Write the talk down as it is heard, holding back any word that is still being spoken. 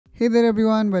Hey there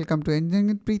everyone, welcome to Engineering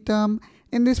with Preetham.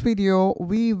 In this video,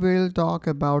 we will talk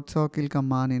about circle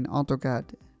command in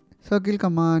AutoCAD. Circle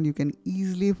command you can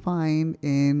easily find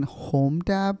in Home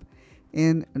tab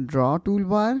in Draw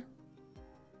toolbar.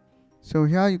 So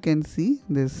here you can see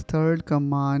this third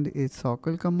command is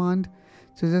circle command.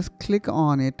 So just click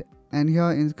on it and here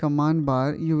in command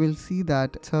bar you will see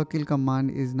that circle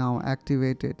command is now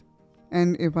activated.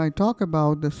 And if I talk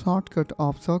about the shortcut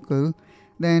of circle,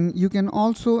 then you can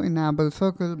also enable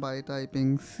circle by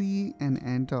typing C and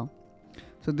enter.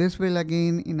 So this will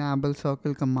again enable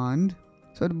circle command.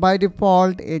 So by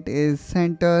default it is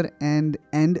center and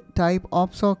end type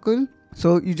of circle.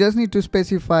 So you just need to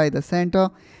specify the center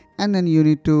and then you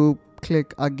need to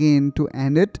click again to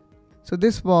end it. So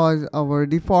this was our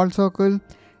default circle,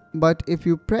 but if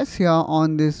you press here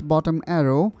on this bottom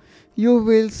arrow, you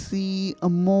will see a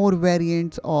more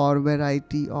variants or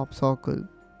variety of circle.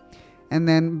 And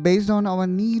then based on our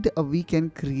need, we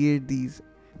can create these.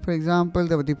 For example,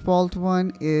 the default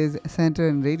one is center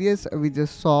and radius. We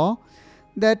just saw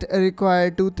that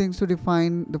required two things to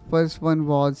define. The first one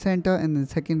was center and the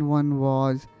second one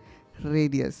was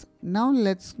radius. Now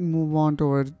let's move on to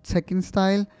our second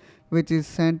style, which is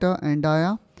center and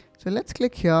dia. So let's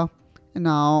click here. And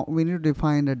now we need to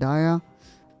define the dia.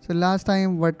 So last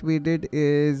time what we did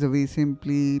is we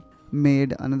simply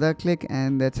made another click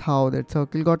and that's how that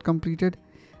circle got completed.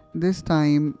 This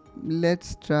time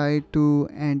let's try to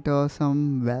enter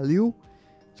some value.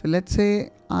 So let's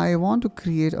say I want to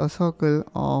create a circle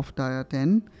of dia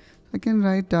 10. I can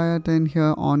write dia 10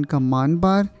 here on command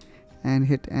bar and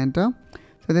hit enter.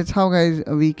 So that's how guys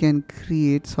we can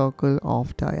create circle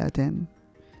of dia 10.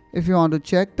 If you want to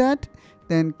check that,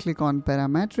 then click on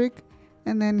parametric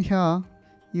and then here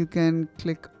you can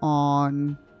click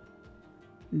on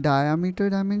diameter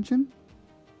dimension,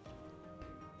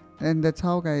 and that's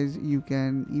how guys you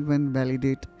can even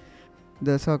validate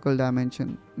the circle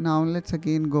dimension. Now let's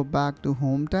again go back to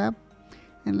Home tab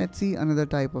and let's see another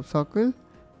type of circle,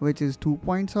 which is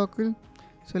 2-point circle.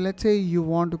 So let's say you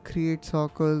want to create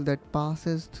circle that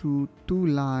passes through two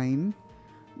lines.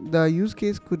 The use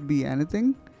case could be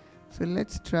anything. So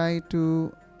let's try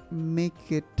to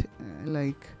make it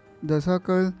like the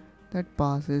circle that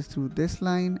passes through this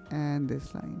line and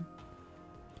this line.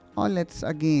 Or let's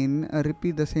again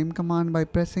repeat the same command by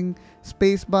pressing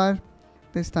space bar.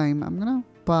 This time I'm gonna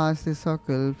pass this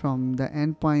circle from the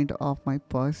endpoint of my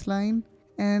first line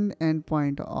and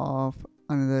endpoint of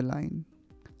another line.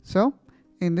 So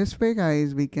in this way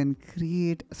guys we can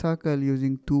create a circle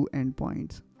using two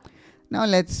endpoints. Now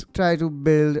let's try to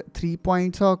build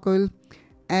 3-point circle.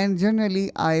 And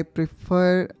generally I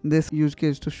prefer this use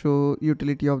case to show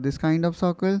utility of this kind of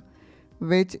circle,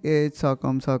 which is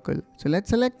circumcircle. So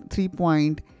let's select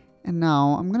 3-point and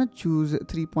now I'm gonna choose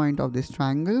 3-point of this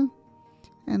triangle.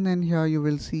 And then here you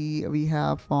will see we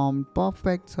have formed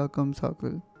perfect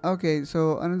circumcircle. Okay,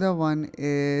 so another one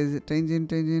is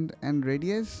tangent and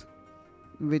radius,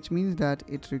 which means that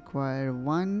it requires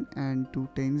 1 and 2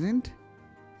 tangent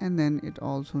and then it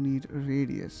also needs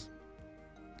radius.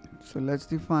 So let's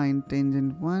define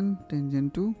tangent 1,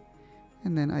 tangent 2,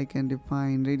 and then I can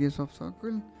define radius of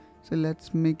circle. So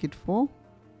let's make it 4.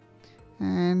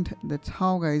 And that's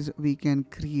how guys we can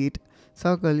create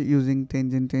circle using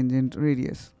tangent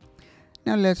radius.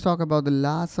 Now let's talk about the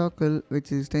last circle,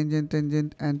 which is tangent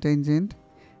and tangent.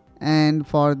 And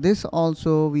for this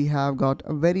also we have got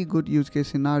a very good use case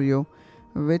scenario,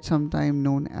 which sometimes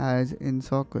known as in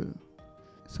circle.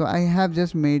 So I have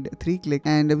just made 3 clicks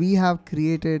and we have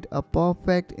created a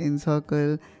perfect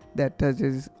in-circle that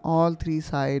touches all 3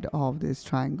 sides of this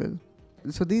triangle.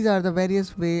 So these are the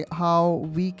various ways how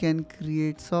we can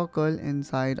create circle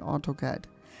inside AutoCAD.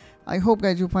 I hope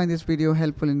guys you find this video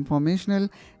helpful and informational.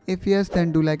 If yes,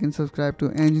 then do like and subscribe to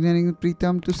Engineering with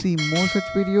Preetham to see more such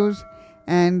videos,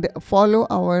 and follow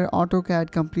our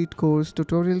AutoCAD complete course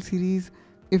tutorial series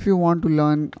if you want to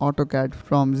learn AutoCAD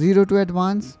from 0 to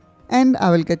advanced. And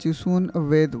I will catch you soon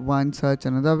with one such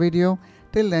another video.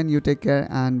 Till then you take care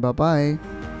and bye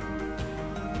bye.